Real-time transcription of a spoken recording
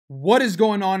What is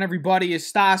going on, everybody? It's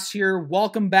Stas here.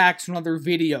 Welcome back to another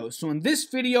video. So in this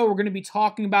video, we're going to be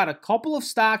talking about a couple of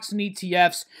stocks and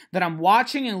ETFs that I'm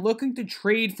watching and looking to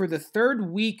trade for the third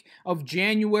week of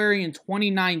January in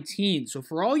 2019. So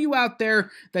for all you out there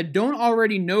that don't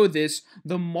already know this,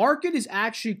 the market is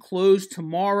actually closed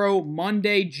tomorrow,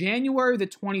 Monday, January the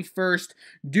 21st,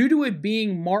 due to it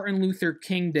being Martin Luther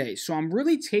King Day. So I'm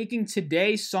really taking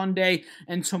today, Sunday,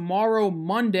 and tomorrow,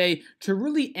 Monday, to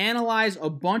really analyze a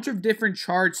bunch of different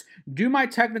charts, do my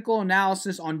technical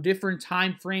analysis on different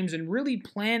time frames, and really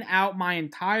plan out my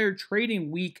entire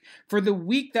trading week for the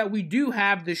week that we do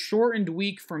have, the shortened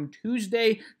week from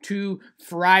Tuesday to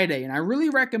Friday. And I really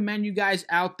recommend you guys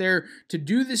out there to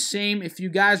do the same if you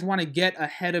guys want to get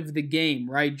ahead of the game,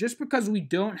 right? Just because we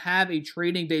don't have a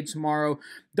trading day tomorrow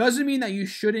doesn't mean that you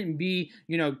shouldn't be,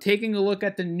 taking a look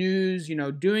at the news,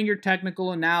 doing your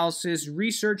technical analysis,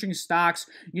 researching stocks.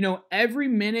 Every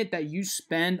minute that you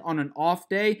spend on an off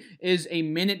day is a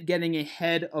minute getting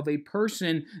ahead of a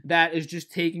person that is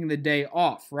just taking the day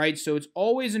off, right? So it's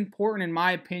always important, in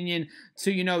my opinion,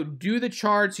 to, do the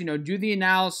charts, do the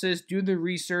analysis, do the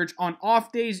research on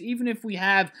off days, even if we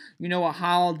have, a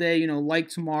holiday, like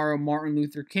tomorrow, Martin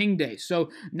Luther King Day. So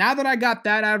now that I got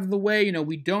that out of the way,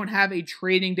 we don't have a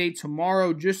trading day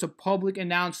tomorrow, just a public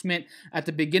announcement at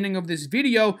the beginning of this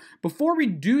video. Before we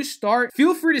do start,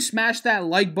 feel free to smash that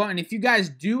like button if you guys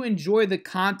do enjoy the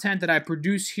content that I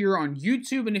produce here on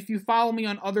YouTube, and if you follow me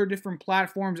on other different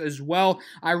platforms as well,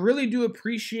 I really do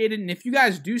appreciate it. And if you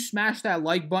guys do smash that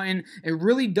like button, it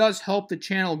really does help the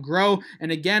channel grow.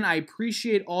 And again, I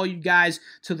appreciate all you guys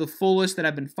to the fullest that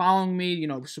have been following me,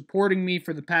 supporting me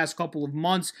for the past couple of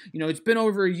months. It's been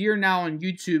over a year now on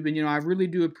YouTube, and I really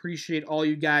do appreciate all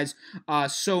you guys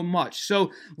so much.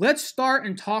 So let's start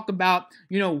and talk about,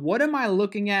 what am I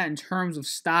looking at in terms of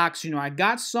stocks? I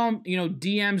got some,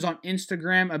 DMs on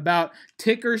Instagram about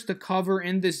tickers to cover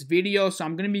in this video, so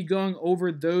I'm going to be going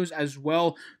over those as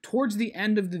well towards the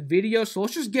end of the video. So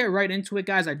let's just get right into it,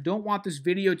 guys. I don't want this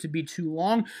video to be too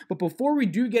long, but before we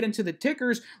do get into the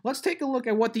tickers, let's take a look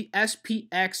at what the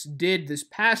SPX did this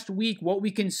past week, what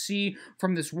we can see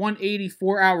from this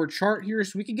 184-hour chart here,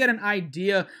 so we can get an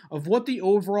idea of what the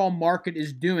overall market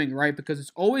is doing, right? Because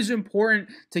it's always important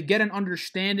to get an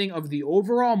understanding of the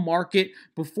overall market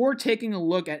before taking a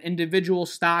look at individual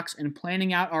stocks and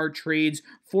planning out our trades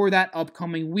for that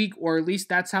upcoming week, or at least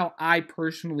that's how I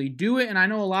personally do it. And I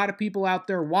know a lot of people out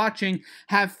there watching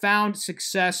have found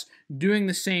success doing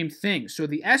the same thing. So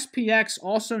the SPX,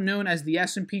 also known as the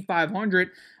S&P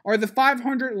 500, are the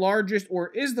 500 largest, or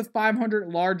is the 500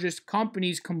 largest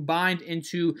companies combined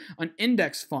into an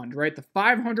index fund, right? The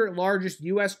 500 largest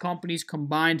U.S. companies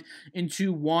combined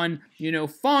into one,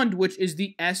 fund, which is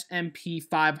the S&P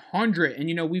 500.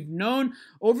 And, we've known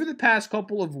over the past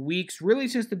couple of weeks, really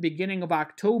since the beginning of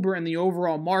October in the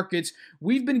overall markets,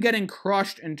 we've been getting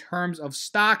crushed in terms of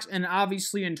stocks and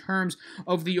obviously in terms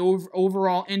of the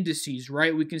overall indices,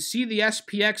 right? We can see the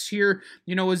SPX here,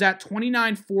 was at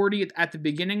 2940 at the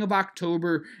beginning of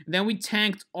October. Then we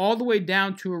tanked all the way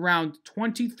down to around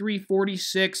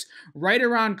 2346 right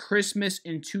around Christmas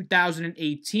in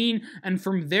 2018. And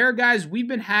from there, guys, we've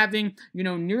been having,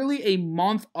 nearly a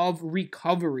month of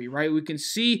recovery, right? We can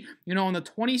see, on the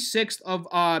 26th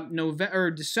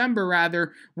of December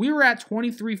rather, we were at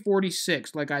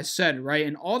 2346, like I said, right?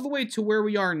 And all the way to where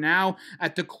we are now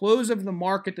at the close of the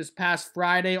market this past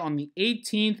Friday on the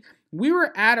 18th, we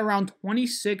were at around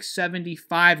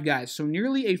 2675, guys. So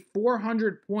nearly a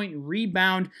 400-point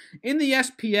rebound in the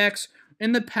SPX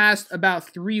in the past about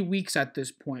 3 weeks at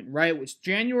this point, right? It was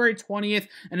January 20th,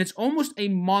 and it's almost a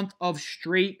month of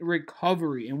straight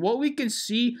recovery. And what we can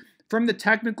see from the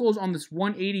technicals on this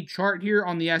 180 chart here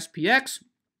on the SPX,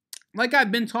 like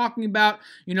I've been talking about,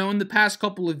 in the past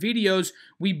couple of videos,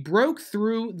 we broke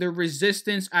through the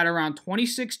resistance at around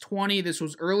 2620. This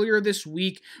was earlier this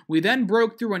week. We then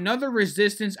broke through another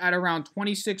resistance at around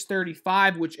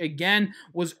 2635, which again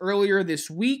was earlier this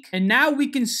week. And now we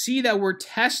can see that we're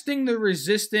testing the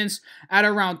resistance at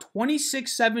around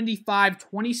 2675,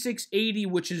 2680,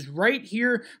 which is right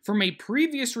here from a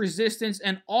previous resistance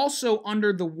and also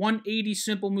under the 180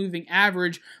 simple moving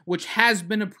average, which has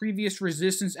been a previous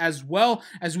resistance as well.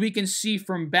 As we can see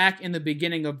from back in the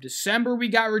beginning of December,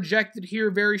 we got rejected here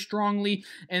very strongly.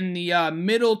 In the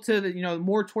middle to the,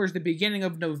 more towards the beginning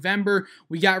of November,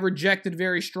 we got rejected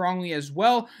very strongly as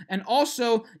well. And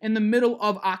also in the middle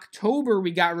of October, we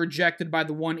got rejected by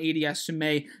the 180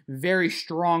 SMA very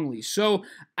strongly. So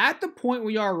at the point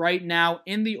we are right now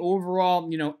in the overall,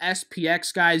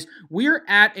 SPX, guys, we're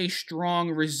at a strong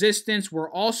resistance.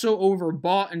 We're also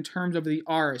overbought in terms of the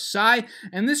RSI,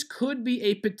 and this could be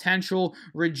a potential potential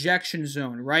rejection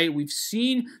zone, right? We've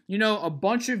seen, a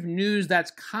bunch of news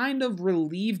that's kind of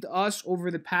relieved us over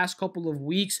the past couple of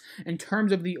weeks in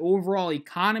terms of the overall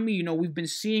economy. We've been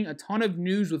seeing a ton of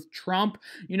news with Trump,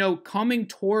 coming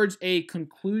towards a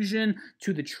conclusion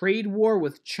to the trade war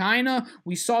with China.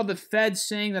 We saw the Fed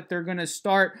saying that they're going to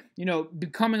start,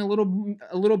 becoming a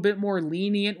little bit more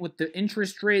lenient with the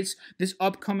interest rates this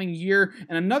upcoming year.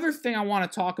 And another thing I want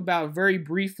to talk about very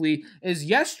briefly is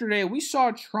yesterday we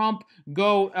saw Trump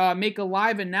go make a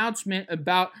live announcement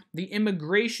about the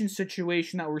immigration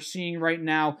situation that we're seeing right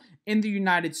now in the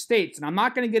United States. And I'm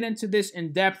not going to get into this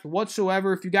in depth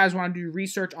whatsoever. If you guys want to do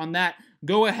research on that,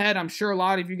 go ahead. I'm sure a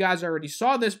lot of you guys already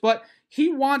saw this, but he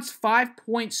wants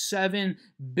 $5.7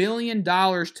 billion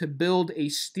to build a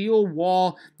steel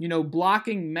wall,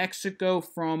 blocking Mexico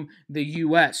from the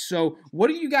U.S. So what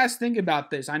do you guys think about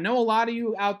this? I know a lot of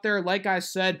you out there, like I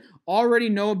said, already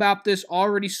know about this,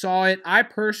 already saw it. I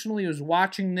personally was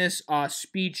watching this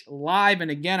speech live, and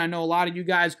again, I know a lot of you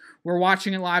guys were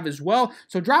watching it live as well.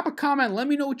 So drop a comment. Let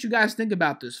me know what you guys think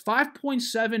about this.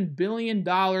 $5.7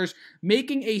 billion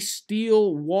making a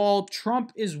steel wall.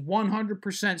 Trump is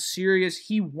 100% serious.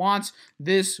 He wants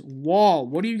this wall.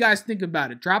 What do you guys think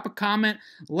about it? Drop a comment.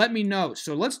 Let me know.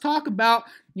 So let's talk about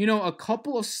a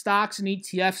couple of stocks and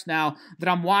ETFs now that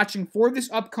I'm watching for this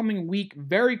upcoming week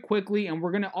very quickly, and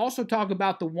we're going to also talk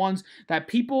about the ones that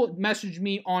people message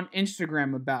me on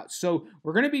Instagram about. So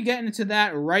we're going to be getting into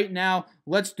that right now.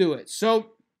 Let's do it.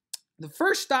 So the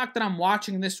first stock that I'm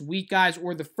watching this week, guys,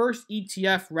 or the first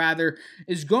ETF rather,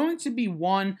 is going to be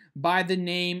one by the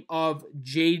name of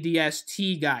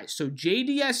JDST, guys. So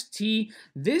JDST,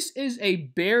 this is a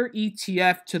bear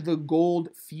ETF to the gold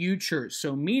futures.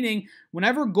 So meaning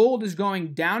whenever gold is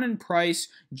going down in price,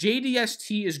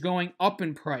 JDST is going up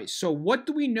in price. So what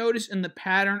do we notice in the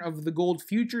pattern of the gold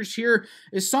futures here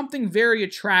is something very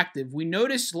attractive. We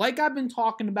notice, like I've been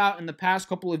talking about in the past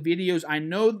couple of videos, I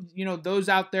know, those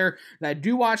out there that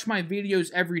do watch my videos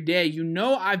every day,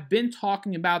 I've been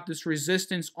talking about this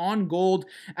resistance on gold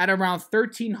at around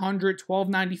 1300,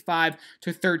 1295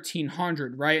 to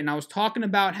 1300, right? And I was talking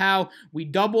about how we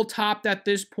double topped at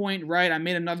this point, right? I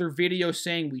made another video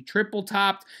saying we triple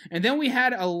topped, and then we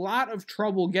had a lot of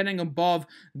trouble getting above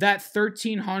that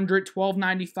 1300,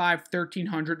 1295,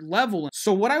 1300 level.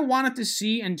 So what I wanted to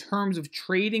see in terms of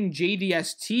trading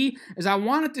JDST is I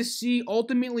wanted to see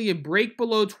ultimately a break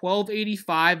below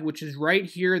 1285, which is right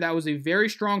here. That was a very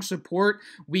strong support.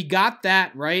 We got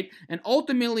that, right? And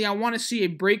ultimately, I want to see a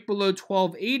break below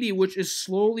 1280, which is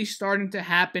slowly starting to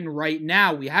happen right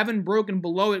now. We haven't broken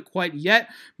below it quite yet,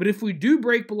 but if we do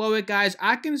break below it, guys,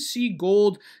 I can see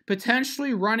gold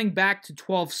potentially running back to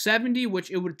 1270,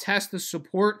 which it would test the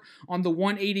support on the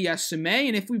 180 SMA.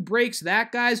 And if we breaks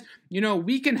that, guys,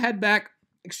 we can head back,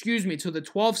 to the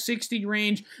 1260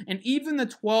 range and even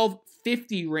the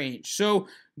 1250 range. So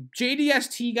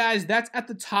JDST, guys, that's at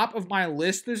the top of my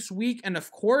list this week. And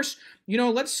of course,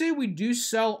 let's say we do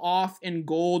sell off in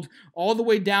gold all the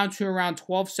way down to around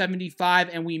 1275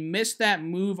 and we miss that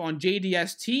move on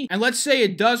JDST. And let's say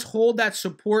it does hold that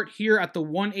support here at the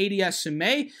 180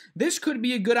 SMA. This could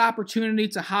be a good opportunity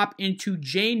to hop into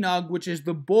JNUG, which is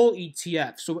the bull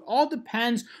ETF. So it all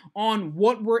depends on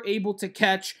what we're able to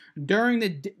catch during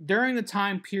the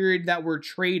time period that we're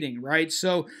trading, right?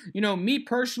 So, me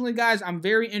personally, guys, I'm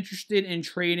very interested in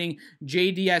trading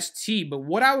JDST, but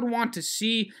what I would want to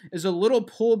see is a little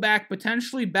pullback,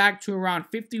 potentially back to around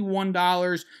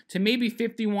 $51 to maybe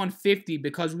 $51.50,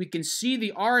 because we can see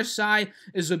the RSI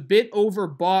is a bit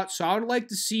overbought. So I would like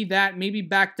to see that maybe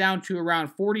back down to around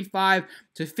 45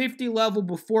 to 50 level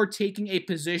before taking a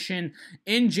position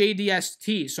in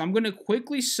JDST. So I'm going to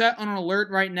quickly set an alert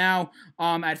right now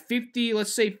at 50,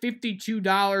 let's say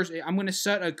 $52. I'm going to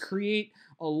set a create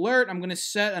alert. I'm going to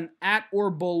set an at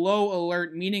or below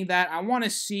alert, meaning that I want to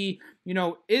see,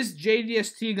 is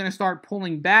JDST going to start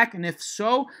pulling back? And if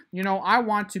so, I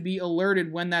want to be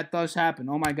alerted when that does happen.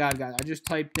 Oh my God, guys, I just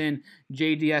typed in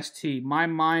JDST. My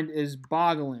mind is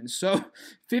boggling. So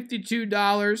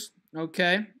 $52,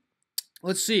 okay.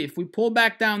 Let's see, if we pull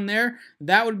back down there,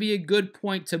 that would be a good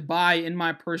point to buy in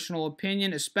my personal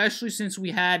opinion, especially since we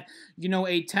had,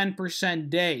 a 10%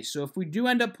 day. So if we do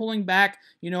end up pulling back,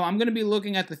 I'm going to be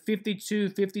looking at the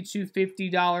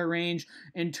 $52.50 range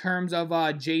in terms of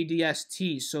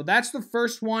JDST. So that's the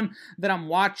first one that I'm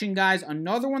watching, guys.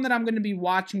 Another one that I'm going to be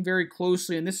watching very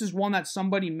closely, and this is one that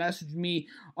somebody messaged me,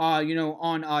 on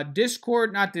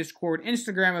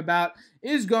Instagram about,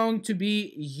 is going to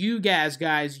be UGAZ,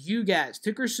 guys. UGAZ,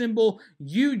 ticker symbol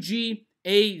UGAZ.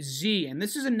 and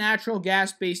this is a natural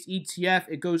gas-based ETF.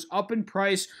 It goes up in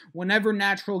price whenever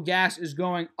natural gas is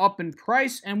going up in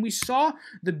price, and we saw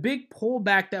the big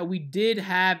pullback that we did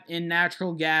have in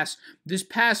natural gas this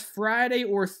past Friday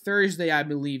or Thursday, I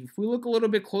believe. If we look a little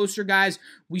bit closer, guys,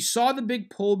 we saw the big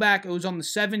pullback. It was on the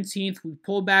 17th. We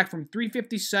pulled back from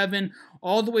 357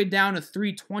 all the way down to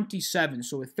 327.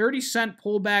 So a 30-cent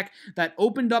pullback that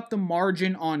opened up the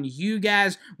margin on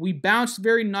UGAZ. We bounced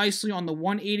very nicely on the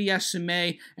 180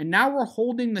 SMA, and now we're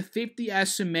holding the 50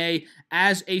 SMA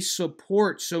as a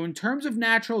support. So in terms of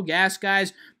natural gas,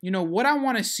 guys, what I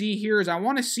want to see here is I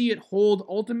want to see it hold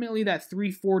ultimately that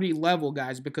 340 level,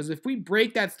 guys, because if we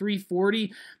break that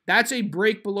 340, that's a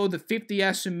break below the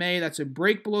 50 SMA, that's a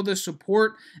break below the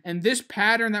support, and this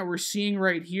pattern that we're seeing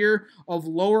right here of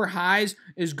lower highs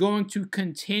is going to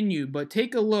continue. But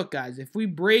take a look, guys. If we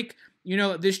break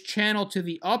this channel to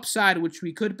the upside, which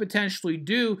we could potentially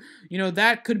do,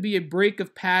 that could be a break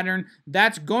of pattern.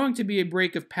 That's going to be a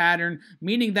break of pattern,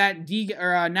 meaning that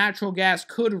natural gas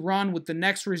could run with the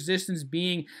next resistance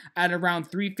being at around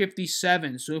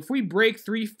 357. So if we break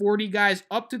 340, guys,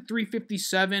 up to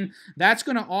 357, that's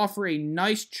going to offer a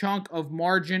nice chunk of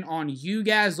margin on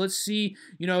UGAZ. Let's see,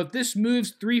 if this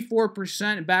moves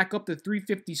 3-4% back up to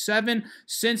 357,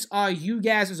 since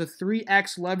UGAZ is a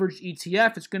 3x leveraged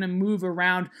ETF, it's going to move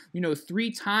around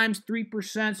 3 times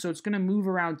 3%, so it's going to move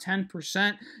around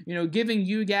 10%, giving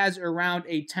you guys around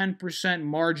a 10%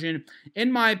 margin.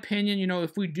 In my opinion,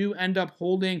 if we do end up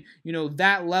holding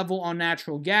that level on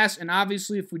natural gas, and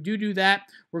obviously if we do that,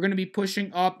 we're going to be pushing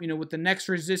up, with the next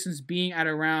resistance being at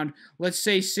around, let's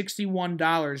say,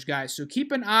 $61, guys. So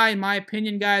keep an eye, in my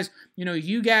opinion, guys.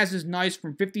 UGAZ is nice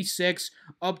from 56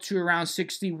 up to around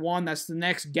 61. That's the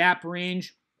next gap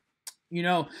range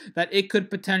that it could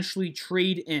potentially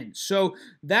trade in. So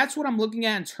that's what I'm looking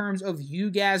at in terms of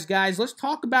UGAZ, guys. Let's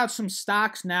talk about some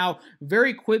stocks now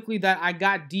very quickly that I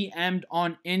got DM'd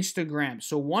on Instagram.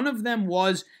 So one of them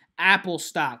was Apple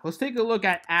stock. Let's take a look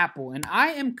at Apple. And I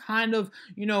am kind of,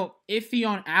 iffy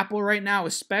on Apple right now,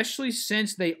 especially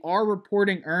since they are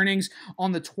reporting earnings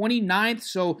on the 29th.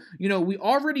 So, we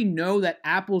already know that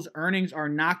Apple's earnings are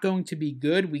not going to be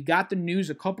good. We got the news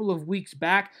a couple of weeks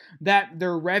back that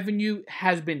their revenue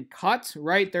has been cut,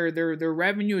 right? Their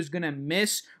revenue is going to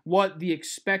miss what the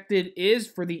expected is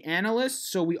for the analysts.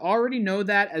 So we already know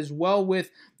that, as well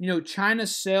with,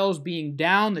 China's sales being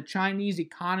down. The Chinese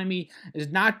economy is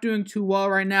not doing too well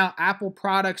right now. Apple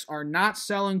products are not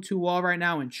selling too well right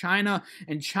now in China,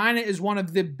 and China is one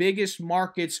of the biggest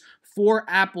markets for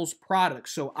Apple's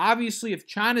products. So obviously, if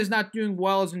China is not doing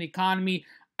well as an economy,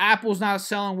 Apple's not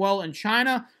selling well in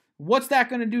China, what's that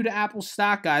going to do to Apple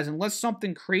stock, guys? Unless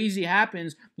something crazy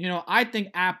happens, I think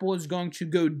Apple is going to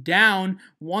go down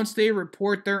once they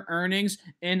report their earnings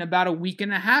in about a week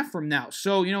and a half from now.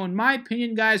 So, in my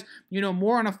opinion, guys,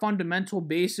 more on a fundamental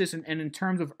basis and in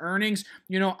terms of earnings,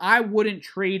 I wouldn't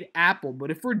trade Apple.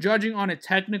 But if we're judging on a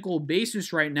technical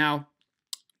basis right now,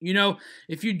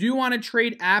 if you do want to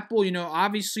trade Apple,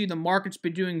 obviously the market's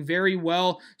been doing very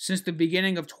well since the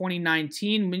beginning of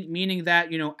 2019, meaning that,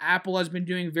 Apple has been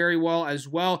doing very well as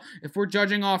well. If we're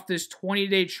judging off this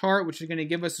 20-day chart, which is going to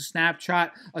give us a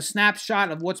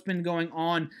snapshot of what's been going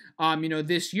on,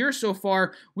 this year so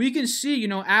far, we can see,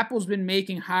 Apple's been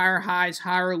making higher highs,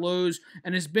 higher lows,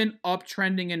 and it's been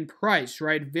uptrending in price,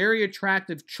 right? Very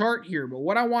attractive chart here. But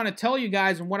what I want to tell you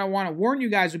guys and what I want to warn you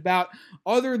guys about,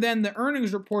 other than the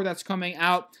earnings report that's coming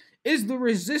out, is the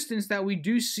resistance that we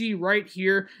do see right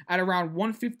here at around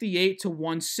 158 to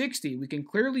 160. We can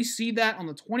clearly see that on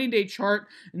the 20-day chart,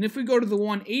 and if we go to the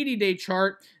 180-day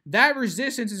chart, that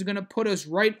resistance is going to put us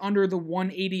right under the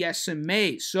 180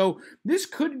 SMA. So this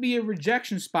could be a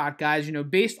rejection spot, guys,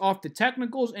 based off the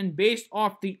technicals and based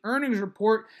off the earnings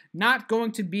report not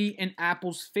going to be in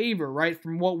Apple's favor, right,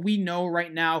 from what we know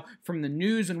right now from the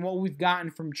news and what we've gotten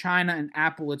from China and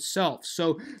Apple itself.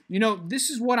 So,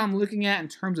 this is what I'm looking at in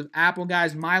terms of Apple,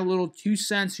 guys. My little 2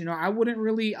 cents, I wouldn't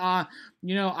really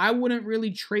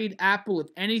trade Apple. If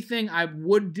anything, I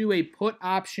would do a put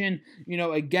option,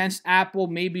 against Apple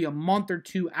maybe a month or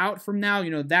two out from now.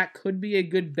 That could be a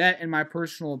good bet in my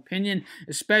personal opinion,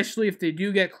 especially if they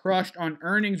do get crushed on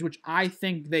earnings, which I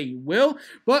think they will.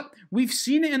 But we've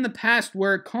seen it in the past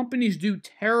where companies do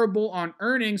terrible on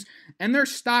earnings and their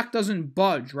stock doesn't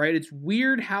budge, right? It's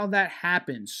weird how that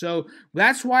happens. So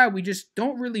that's why we just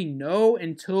don't really know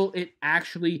until it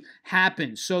actually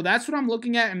happens. So that's what I'm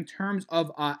looking at in terms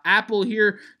of Apple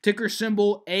here, ticker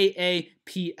symbol AA.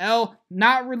 UPL.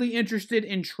 Not really interested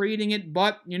in trading it,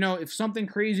 but, you know, if something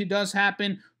crazy does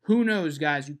happen, who knows,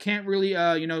 guys? You can't really,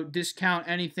 you know, discount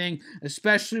anything,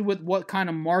 especially with what kind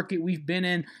of market we've been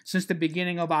in since the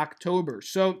beginning of October.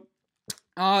 So,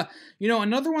 you know,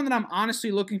 another one that I'm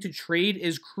honestly looking to trade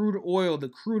is crude oil, the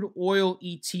crude oil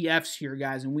ETFs here,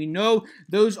 guys. And we know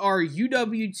those are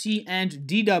UWT and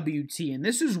DWT. And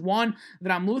this is one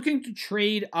that I'm looking to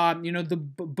trade, you know,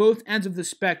 both ends of the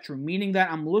spectrum, meaning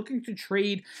that I'm looking to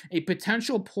trade a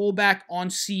potential pullback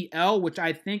on CL, which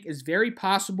I think is very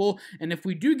possible. And if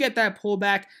we do get that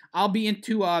pullback, I'll be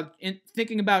into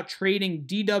thinking about trading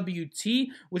DWT,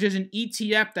 which is an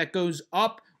ETF that goes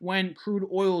up when crude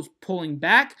oil is pulling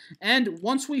back. And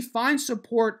once we find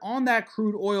support on that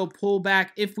crude oil pullback,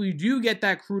 if we do get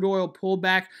that crude oil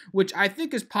pullback, which I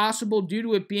think is possible due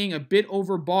to it being a bit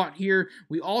overbought here,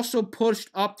 we also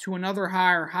pushed up to another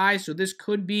higher high, so this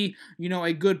could be, you know,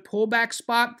 a good pullback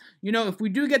spot. You know, if we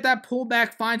do get that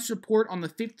pullback, find support on the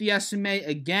 50 SMA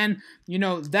again, you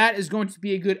know, that is going to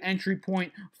be a good entry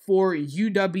point for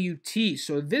UWT.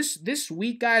 So this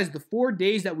week, guys, the 4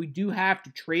 days that we do have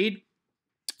to trade,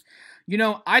 you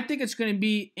know, I think it's going to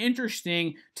be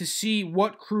interesting to see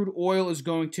what crude oil is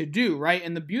going to do, right?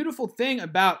 And the beautiful thing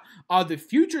about the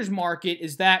futures market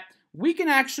is that we can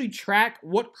actually track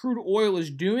what crude oil is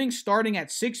doing starting at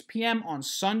 6 p.m. on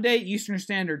Sunday, Eastern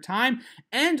Standard Time,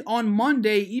 and on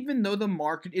Monday, even though the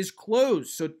market is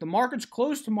closed. So if the market's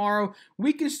closed tomorrow,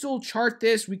 we can still chart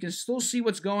this, we can still see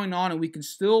what's going on, and we can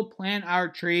still plan our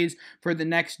trades for the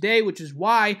next day, which is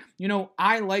why, you know,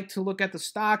 I like to look at the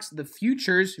stocks, the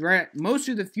futures, right?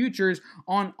 Mostly the futures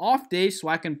on off days so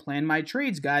I can plan my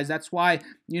trades, guys. That's why,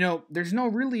 you know, there's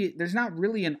not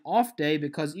really an off day,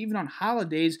 because even on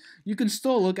holidays, you can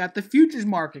still look at the futures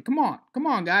market. Come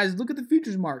on, guys, look at the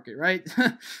futures market, right?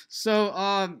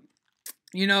 So,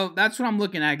 you know, that's what I'm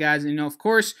looking at, guys. And, you know, of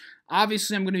course,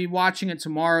 obviously, I'm going to be watching it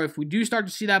tomorrow. If we do start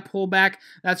to see that pullback,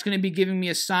 that's going to be giving me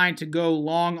a sign to go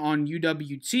long on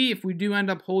UWT if we do end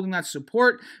up holding that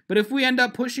support. But if we end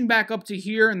up pushing back up to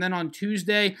here, and then on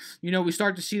Tuesday, you know, we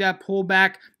start to see that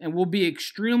pullback, and we'll be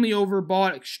extremely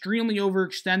overbought, extremely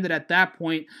overextended at that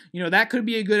point, you know, that could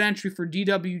be a good entry for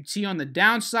DWT on the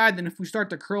downside. Then if we start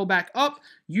to curl back up,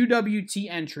 UWT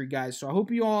entry, guys. So I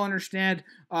hope you all understand,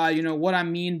 you know, what I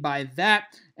mean by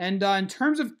that. And in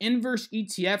terms of inverse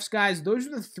ETFs, guys, those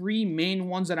are the three main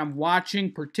ones that I'm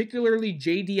watching, particularly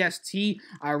JDST.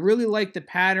 I really like the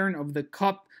pattern of the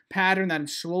cup pattern that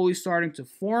is slowly starting to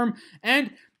form.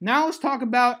 And now let's talk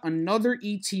about another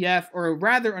ETF, or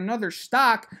rather another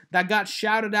stock that got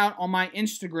shouted out on my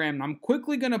Instagram. I'm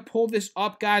quickly going to pull this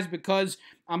up, guys, because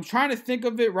I'm trying to think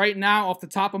of it right now off the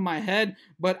top of my head,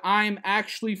 but I'm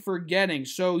actually forgetting.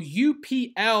 So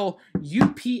UPL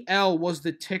was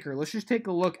the ticker. Let's just take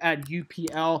a look at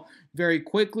UPL very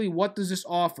quickly. What does this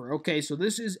offer? Okay, so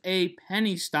this is a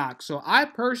penny stock. So I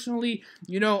personally,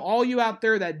 you know, all you out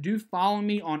there that do follow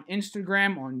me on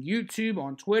Instagram, on YouTube,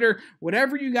 on Twitter,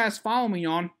 whatever you guys follow me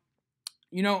on,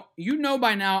 you know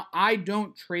by now I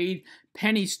don't trade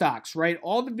penny stocks, right?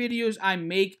 All the videos I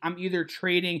make, I'm either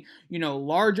trading, you know,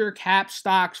 larger cap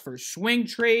stocks for swing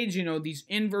trades, you know, these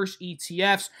inverse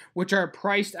ETFs, which are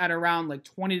priced at around like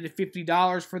 $20 to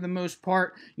 $50 for the most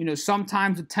part, you know,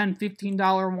 sometimes the $10,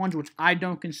 $15 ones, which I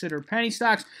don't consider penny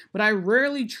stocks, but I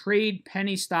rarely trade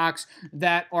penny stocks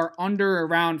that are under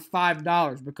around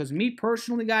 $5, because me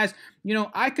personally, guys, you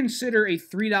know, I consider a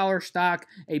 $3 stock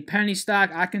a penny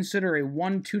stock. I consider a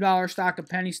 $1, $2 stock a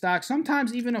penny stock,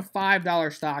 sometimes even a $5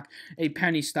 stock a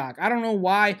penny stock. I don't know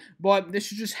why, but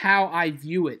this is just how I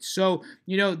view it. So,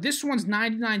 you know, this one's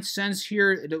 99 cents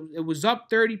here. It was up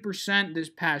 30% this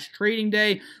past trading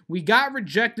day. We got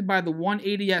rejected by the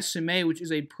 180 SMA, which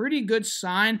is a pretty good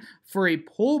sign for a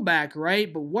pullback,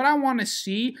 right? But what I want to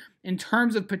see in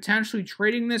terms of potentially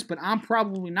trading this, but I'm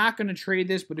probably not going to trade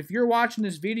this, but if you're watching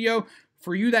this video,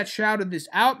 for you that shouted this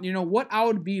out, you know, what I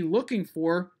would be looking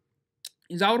for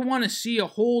is I would want to see a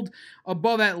hold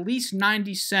above at least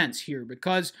 90 cents here,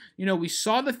 because, you know, we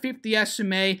saw the 50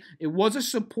 SMA. It was a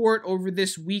support over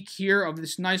this week here of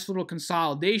this nice little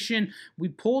consolidation. We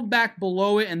pulled back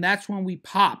below it, and that's when we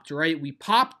popped, right? We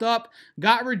popped up,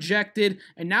 got rejected,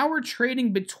 and now we're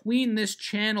trading between this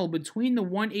channel, between the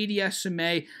 180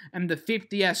 SMA and the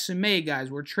 50 SMA,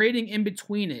 guys. We're trading in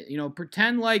between it. You know,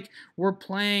 pretend like we're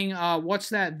playing, what's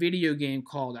that video game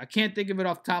called? I can't think of it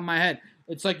off the top of my head.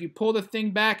 It's like you pull the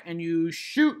thing back and you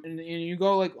shoot, and you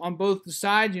go like on both the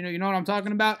sides. You know what I'm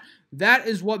talking about? that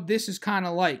is what this is kind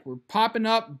of like. We're popping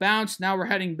up, bounce, now we're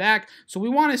heading back. So we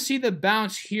want to see the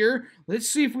bounce here. Let's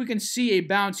see if we can see a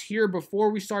bounce here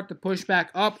before we start to push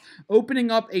back up,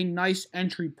 opening up a nice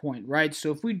entry point, right?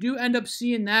 So if we do end up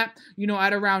seeing that, you know,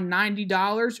 at around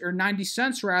 $90 or 90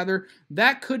 cents rather,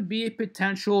 that could be a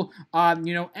potential,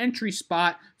 you know, entry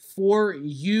spot for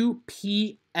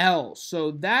UPL.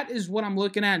 So that is what I'm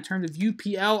looking at in terms of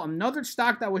UPL. Another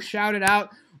stock that was shouted out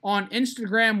on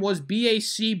Instagram was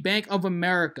BAC, Bank of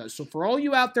America. So for all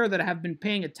you out there that have been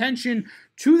paying attention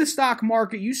to the stock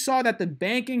market, you saw that the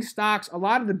banking stocks, a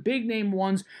lot of the big name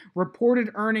ones,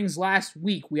 reported earnings last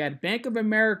week. We had Bank of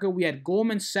America, we had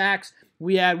Goldman Sachs,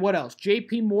 we had what else?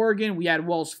 JP Morgan, we had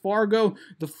Wells Fargo.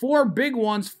 The four big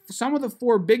ones, some of the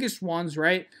four biggest ones,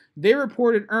 right? They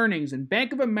reported earnings, and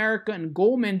Bank of America and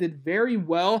Goldman did very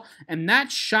well, and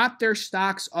that shot their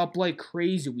stocks up like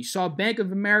crazy. We saw Bank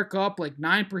of America up like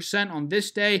 9% on this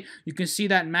day. You can see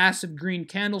that massive green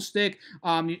candlestick.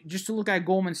 Just to look at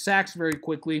Goldman Sachs very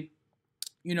quickly.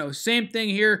 You know, same thing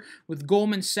here with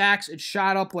Goldman Sachs. It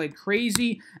shot up like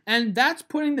crazy, and that's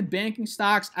putting the banking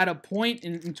stocks at a point,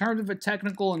 in terms of a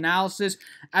technical analysis,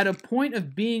 at a point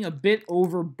of being a bit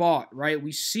overbought, right?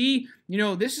 We see, you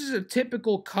know, this is a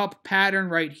typical cup pattern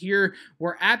right here.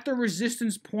 We're at the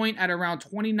resistance point at around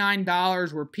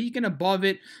 $29. We're peaking above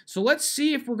it. So let's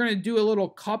see if we're going to do a little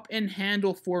cup and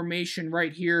handle formation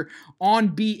right here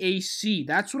on BAC.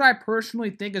 That's what I personally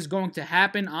think is going to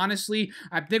happen. Honestly,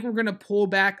 I think we're going to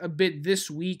pull back a bit this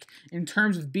week in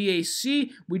terms of BAC.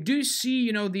 We do see,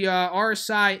 you know, the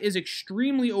RSI is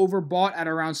extremely overbought at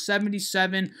around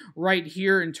 77 right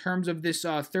here in terms of this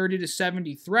 30 to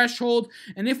 70 threshold.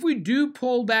 And if we do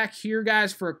pull back here,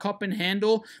 guys, for a cup and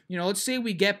handle, you know, let's say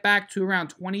we get back to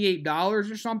around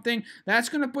 $28 or something, that's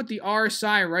going to put the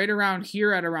RSI right around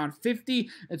here at around 50.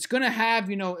 It's going to have,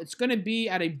 you know, it's going to be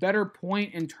at a better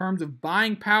point in terms of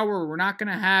buying power. We're not going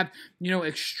to have, you know,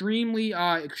 extremely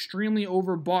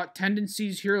overbought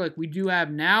tendencies here like we do have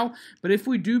now. But if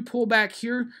we do pull back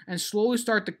here and slowly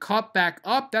start to cup back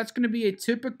up, that's going to be a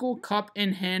typical cup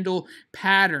and handle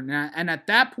pattern. And at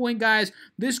that point, guys,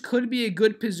 this could be a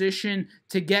good position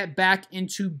to get back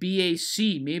into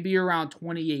BAC, maybe around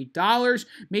 $28,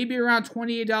 maybe around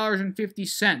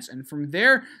 $28.50. And from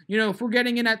there, you know, if we're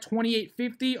getting in at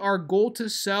 $28.50, our goal to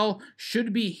sell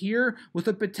should be here with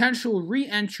a potential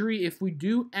re-entry if we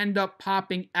do end up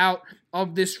popping out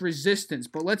of this resistance.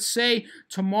 But let's say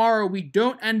tomorrow we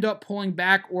don't end up pulling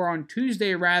back, or on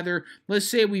Tuesday rather, let's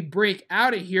say we break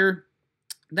out of here.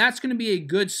 That's going to be a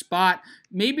good spot,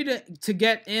 maybe to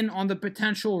get in on the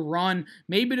potential run,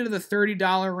 maybe to the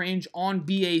 $30 range on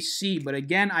BAC. But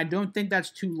again, I don't think that's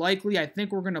too likely. I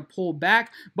think we're going to pull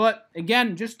back. But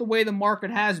again, just the way the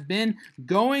market has been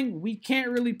going, we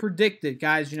can't really predict it,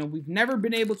 guys. You know, we've never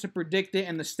been able to predict it.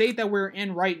 And the state that we're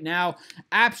in right now,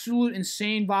 absolute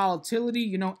insane volatility.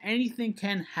 You know, anything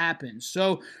can happen.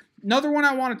 So another one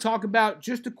I want to talk about,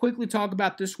 just to quickly talk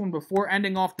about this one before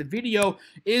ending off the video,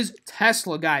 is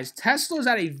Tesla, guys. Tesla is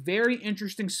at a very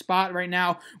interesting spot right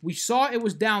now. We saw it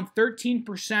was down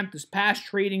 13% this past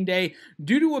trading day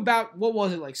due to about, what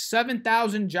was it, like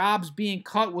 7,000 jobs being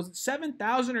cut. Was it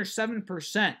 7,000 or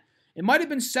 7%? It might have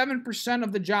been 7%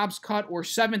 of the jobs cut or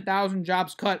 7,000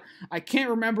 jobs cut. I can't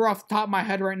remember off the top of my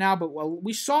head right now, but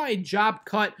we saw a job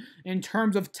cut in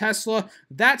terms of Tesla.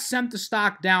 That sent the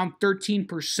stock down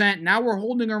 13%. Now we're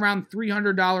holding around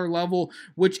 $300 level,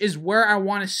 which is where I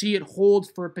want to see it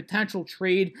hold for a potential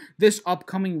trade this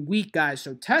upcoming week, guys.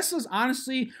 So Tesla's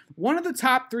honestly one of the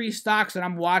top 3 stocks that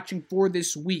I'm watching for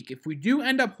this week. If we do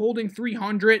end up holding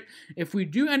 300, if we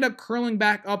do end up curling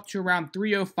back up to around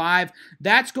 305,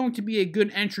 that's going to be a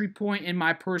good entry point in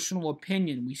my personal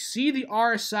opinion. We see the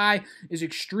RSI is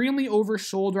extremely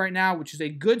oversold right now, which is a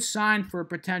good sign for a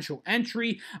potential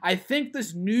entry. I think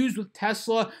this news with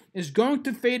Tesla is going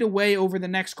to fade away over the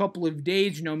next couple of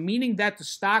days, you know, meaning that the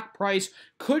stock price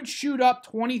could shoot up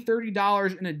 $20,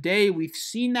 $30 in a day. We've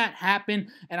seen that happen,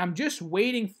 and I'm just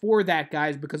waiting for that,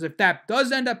 guys, because if that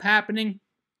does end up happening,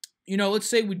 you know, let's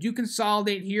say we do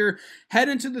consolidate here, head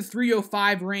into the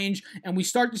 305 range, and we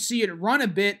start to see it run a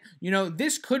bit, you know,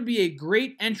 this could be a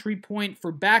great entry point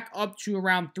for back up to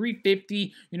around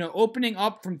 350, you know, opening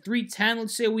up from 310.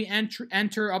 Let's say we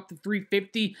enter up to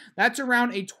 350. That's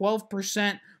around a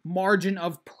 12% margin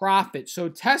of profit. So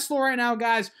Tesla right now,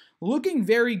 guys, looking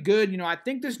very good. You know, I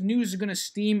think this news is going to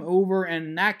steam over, and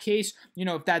in that case, you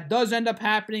know, if that does end up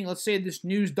happening, let's say this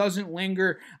news doesn't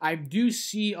linger, I do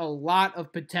see a lot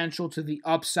of potential to the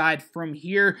upside from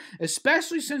here,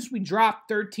 especially since we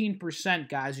dropped 13%,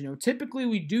 guys. You know, typically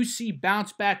we do see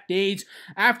bounce back days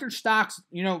after stocks,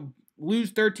 you know,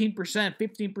 lose 13%,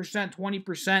 15%,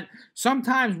 20%.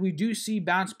 Sometimes we do see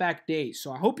bounce back days.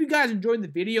 So I hope you guys enjoyed the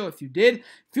video. If you did,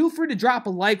 feel free to drop a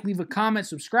like, leave a comment,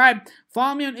 subscribe,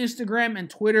 follow me on Instagram and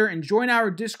Twitter, and join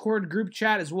our Discord group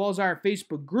chat as well as our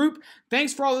Facebook group.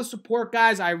 Thanks for all the support,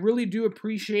 guys. I really do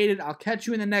appreciate it. I'll catch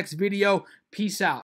you in the next video. Peace out.